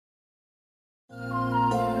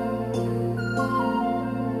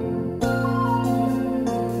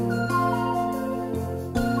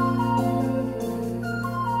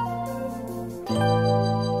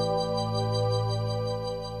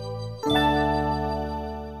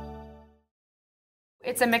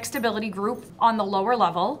It's a mixed ability group on the lower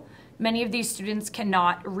level. Many of these students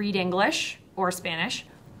cannot read English or Spanish.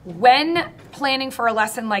 When planning for a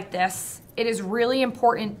lesson like this, it is really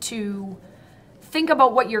important to think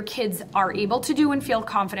about what your kids are able to do and feel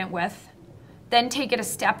confident with, then take it a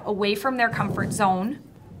step away from their comfort zone.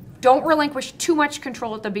 Don't relinquish too much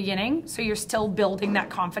control at the beginning, so you're still building that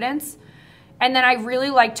confidence. And then I really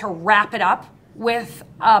like to wrap it up with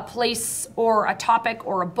a place or a topic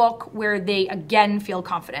or a book where they again feel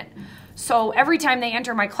confident. So every time they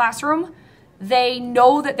enter my classroom, they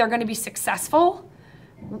know that they're going to be successful,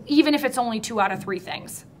 even if it's only 2 out of 3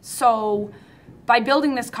 things. So by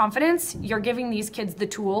building this confidence, you're giving these kids the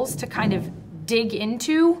tools to kind of dig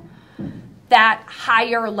into that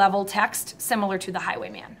higher level text similar to the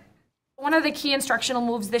Highwayman. One of the key instructional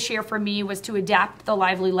moves this year for me was to adapt the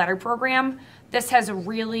Lively Letter program. This has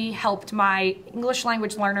really helped my English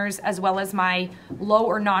language learners as well as my low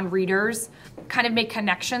or non-readers kind of make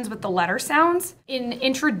connections with the letter sounds. In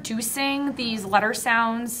introducing these letter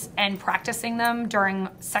sounds and practicing them during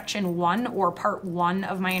section 1 or part 1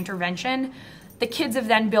 of my intervention, the kids have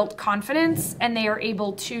then built confidence and they are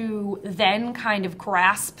able to then kind of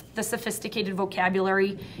grasp the sophisticated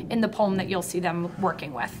vocabulary in the poem that you'll see them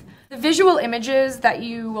working with. The visual images that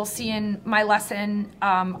you will see in my lesson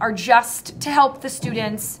are just to help the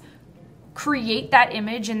students create that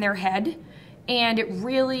image in their head, and it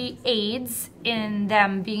really aids in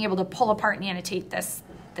them being able to pull apart and annotate this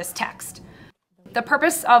text. The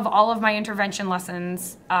purpose of all of my intervention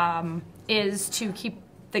lessons is to keep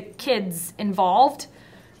the kids involved,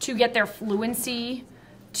 to get their fluency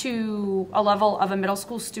to a level of a middle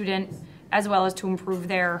school student, as well as to improve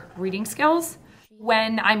their reading skills.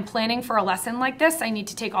 When I'm planning for a lesson like this, I need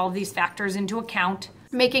to take all of these factors into account,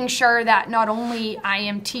 making sure that not only I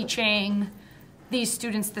am teaching these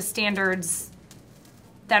students the standards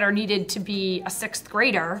that are needed to be a 6th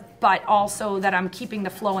grader, but also that I'm keeping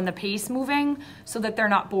the flow and the pace moving so that they're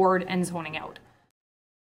not bored and zoning out.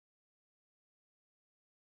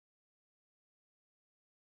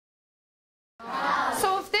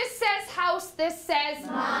 So if this says house, this says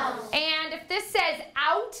mouse. And if this says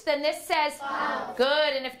out, then this says house.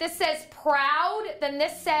 Good. And if this says proud, then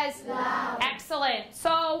this says loud. Excellent.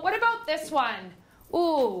 So what about this one?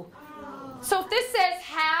 Ooh. So if this says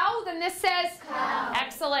how, then this says cow.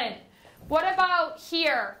 Excellent. What about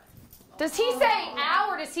here? Does he say ow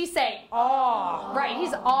or does he say aw? Right,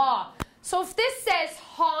 he's aw. So if this says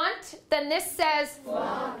haunt, then this says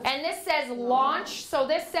launch. And this says launch, so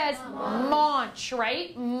this says maunch,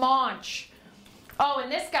 right? Maunch. Oh,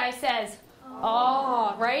 and this guy says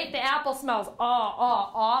aw, right? The apple smells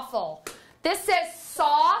awful. This says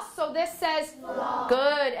sauce, so this says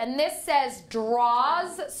good. And this says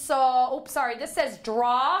draws, so, oops, sorry, this says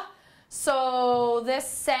draw, so this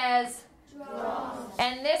says draws.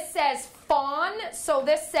 And this says fawn, so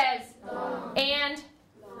this says and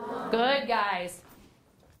good, guys.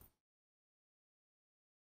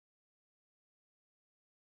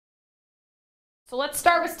 So let's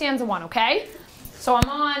start with stanza 1, okay? So I'm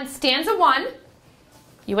on stanza 1.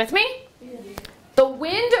 You with me? Yeah. The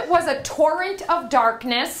wind was a torrent of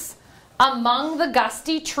darkness among the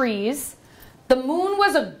gusty trees. The moon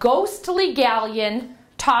was a ghostly galleon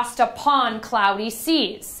tossed upon cloudy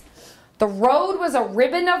seas. The road was a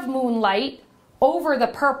ribbon of moonlight over the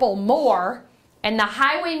purple moor, and the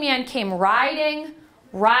highwayman came riding,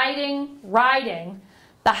 riding, riding.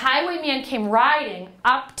 The highwayman came riding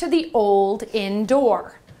up to the old inn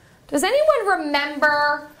door. Does anyone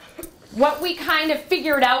remember what we kind of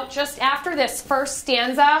figured out just after this first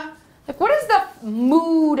stanza? Like, what is the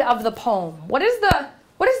mood of the poem? What is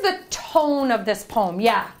the tone of this poem?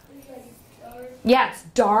 Yeah. Yeah, it's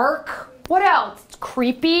dark. What else? It's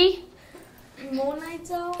creepy.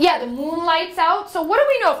 Moonlight's out? Yeah, the moonlight's out. So what do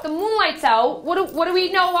we know? If the moonlight's out, what do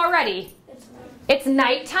we know already? It's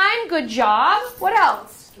nighttime. Good job. What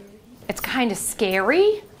else? It's kind of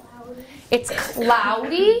scary. It's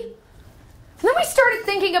cloudy. And then we started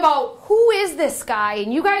thinking about who is this guy?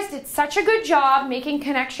 And you guys did such a good job making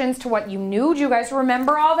connections to what you knew. Do you guys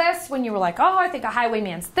remember all this? When you were like, oh, I think a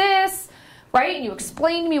highwayman's this, right? And you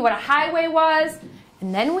explained to me what a highway was.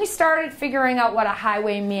 And then we started figuring out what a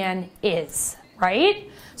highwayman is, right?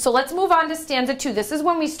 So let's move on to stanza 2. This is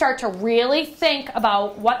when we start to really think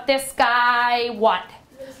about what this guy, what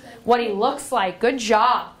he looks like. Good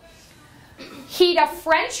job. He'd a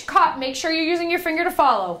French cock, make sure you're using your finger to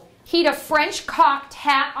follow. He'd a French cocked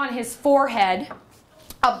hat on his forehead,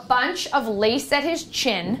 a bunch of lace at his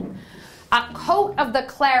chin, a coat of the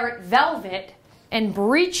claret velvet, and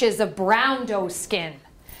breeches of brown doe skin.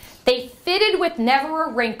 They fitted with never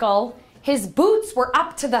a wrinkle. His boots were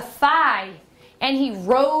up to the thigh. and he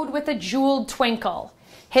rode with a jeweled twinkle.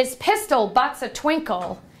 His pistol butts a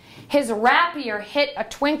twinkle, his rapier hit a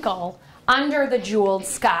twinkle under the jeweled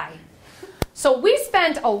sky. So we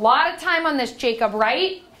spent a lot of time on this, Jacob,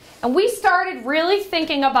 right? And we started really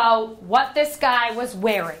thinking about what this guy was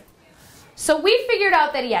wearing. So we figured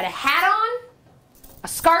out that he had a hat on, a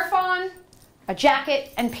scarf on, a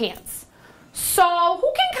jacket, and pants. So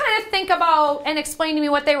who can kind of think about and explain to me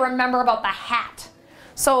what they remember about the hat?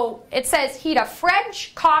 So it says he had a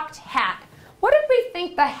French cocked hat. What did we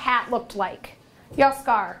think the hat looked like?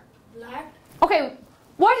 Yaskar. Black. Okay,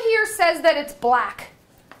 what here says that it's black?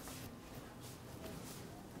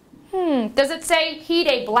 Does it say he'd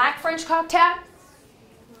a black French cocked hat?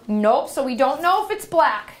 Nope, so we don't know if it's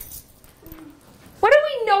black. What do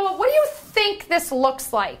we know? What do you think this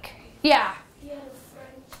looks like? Yeah. Yeah,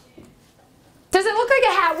 French. Does it look like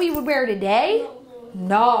a hat we would wear today?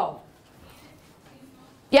 No.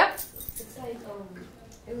 Yep. It's like,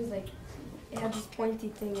 it was like, it had this pointy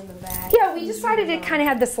thing in the back. Yeah, we decided it kind of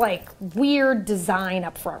had this like weird design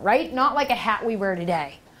up front, right? Not like a hat we wear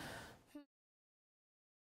today.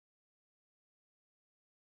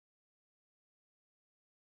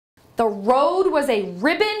 The road was a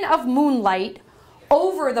ribbon of moonlight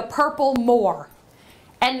over the purple moor,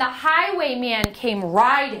 and the highwayman came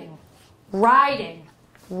riding, riding,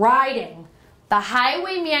 riding. The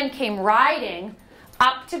highwayman came riding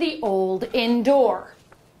up to the old inn door.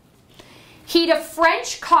 He'd a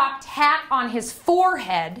French cocked hat on his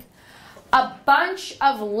forehead, a bunch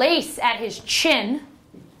of lace at his chin,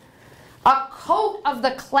 a coat of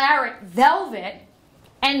the claret velvet,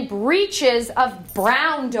 and breeches of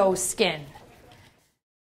brown doe skin.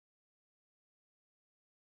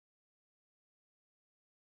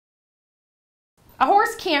 A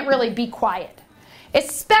horse can't really be quiet,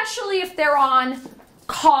 especially if they're on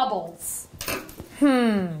cobbles.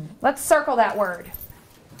 Let's circle that word.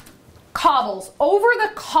 Cobbles. Over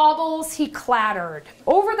the cobbles he clattered.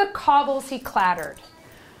 Over the cobbles he clattered.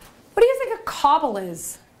 What do you think a cobble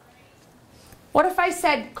is? What if I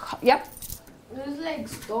said, yep? It's like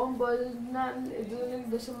stone, but it's not. It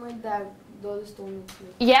doesn't like that. The other stone looks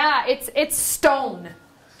like. Yeah, it's stone.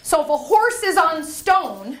 So if a horse is on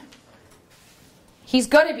stone, he's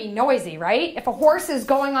going to be noisy, right? If a horse is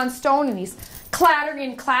going on stone and he's clattering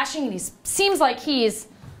and clashing and he seems like he's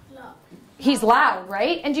loud,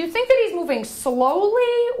 right? And do you think that he's moving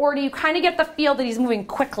slowly, or do you kind of get the feel that he's moving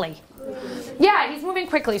quickly? Yeah, he's moving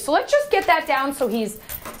quickly. So let's just get that down. So he's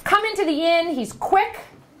come into the inn, he's quick.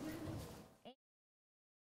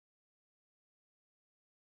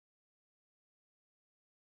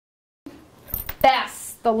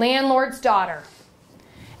 Bess, the landlord's daughter.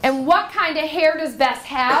 And what kind of hair does Bess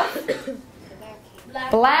have?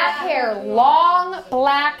 Black hair, long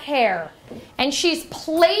black hair. And she's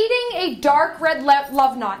plaiting a dark red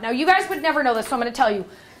love knot. Now, you guys would never know this, so I'm going to tell you.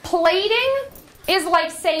 Plaiting is like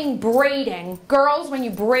saying braiding. Girls, when you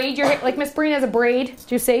braid your hair, like Miss Breen has a braid,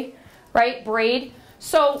 do you see? Right? Braid.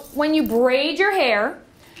 So when you braid your hair,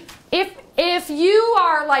 if you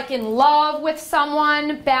are like in love with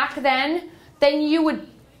someone back then you would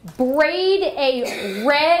braid a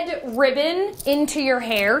red ribbon into your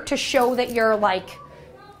hair to show that you're like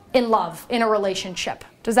in love, in a relationship.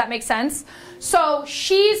 Does that make sense? So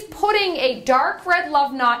she's putting a dark red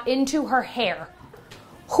love knot into her hair.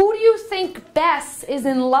 Who do you think Bess is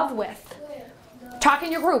in love with? Talk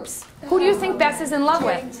in your groups. Who do you think Bess is in love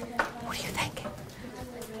with? Who do you think?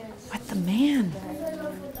 With the man.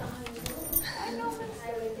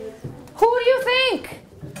 Who do you think?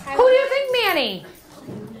 Who do you think, Manny?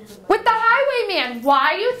 With the highwayman.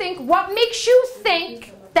 Why do you think? What makes you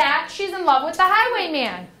think that she's in love with the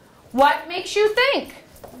highwayman? What makes you think?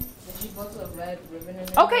 She puts a red ribbon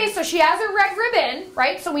in Okay, so she has a red ribbon,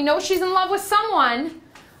 right? So we know she's in love with someone.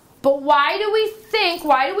 But why do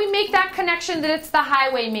we make that connection that it's the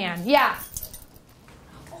highwayman? Yeah.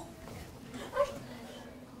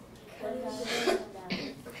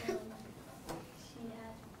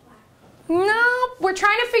 No, we're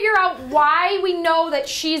trying to figure out why we know that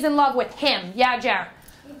she's in love with him. Yeah, Jer.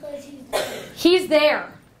 Because he's there. He's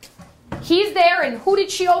there. He's there, and who did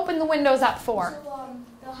she open the windows up for?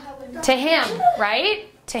 To him, right?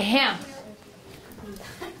 To him.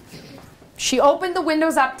 She opened the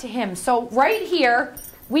windows up to him. So right here,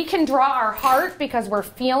 we can draw our heart because we're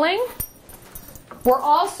feeling. We're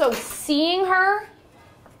also seeing her,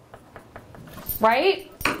 right?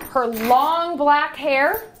 Her long black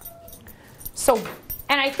hair. So,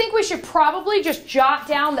 and I think we should probably just jot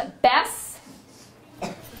down that Bess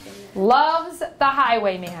loves the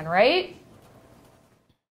highwayman, right?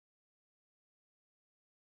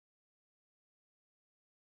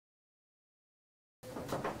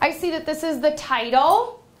 I see that this is the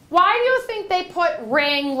title. Why do you think they put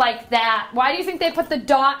ring like that? Why do you think they put the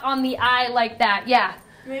dot on the I like that? Yeah.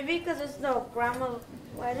 Maybe because it's the grandma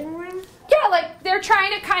wedding ring? Yeah, like they're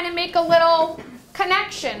trying to kind of make a little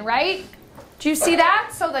connection, right? Do you see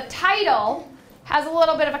that? So the title has a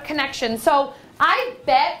little bit of a connection. So I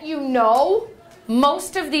bet you know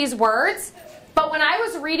most of these words, but when I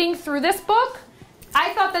was reading through this book,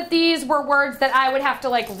 I thought that these were words that I would have to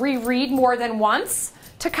like reread more than once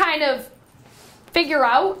to kind of figure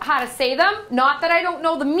out how to say them. Not that I don't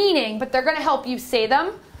know the meaning, but they're going to help you say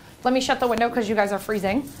them. Let me shut the window because you guys are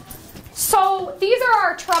freezing. So these are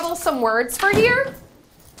our troublesome words for here.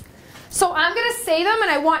 So I'm going to say them,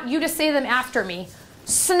 and I want you to say them after me.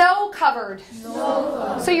 Snow-covered.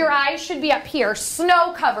 Snow-covered. So your eyes should be up here.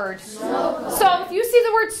 Snow-covered. Snow-covered. So if you see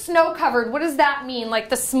the word snow-covered, what does that mean? Like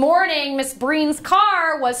this morning, Miss Breen's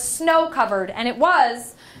car was snow-covered, and it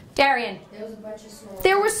was. Darian? There was a bunch of snow.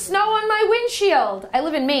 There was snow on my windshield. I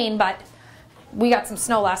live in Maine, but we got some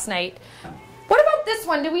snow last night. What about this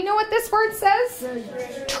one? Do we know what this word says?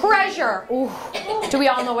 Treasure. Ooh. Do we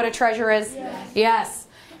all know what a treasure is? Yes.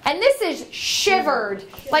 And this is shivered.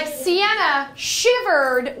 Like Sienna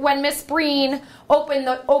shivered when Miss Breen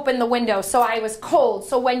opened the window. So I was cold.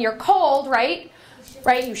 So when you're cold, right,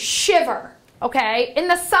 you shiver. Okay? In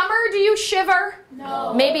the summer, do you shiver?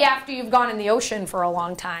 No. Maybe after you've gone in the ocean for a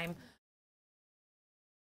long time.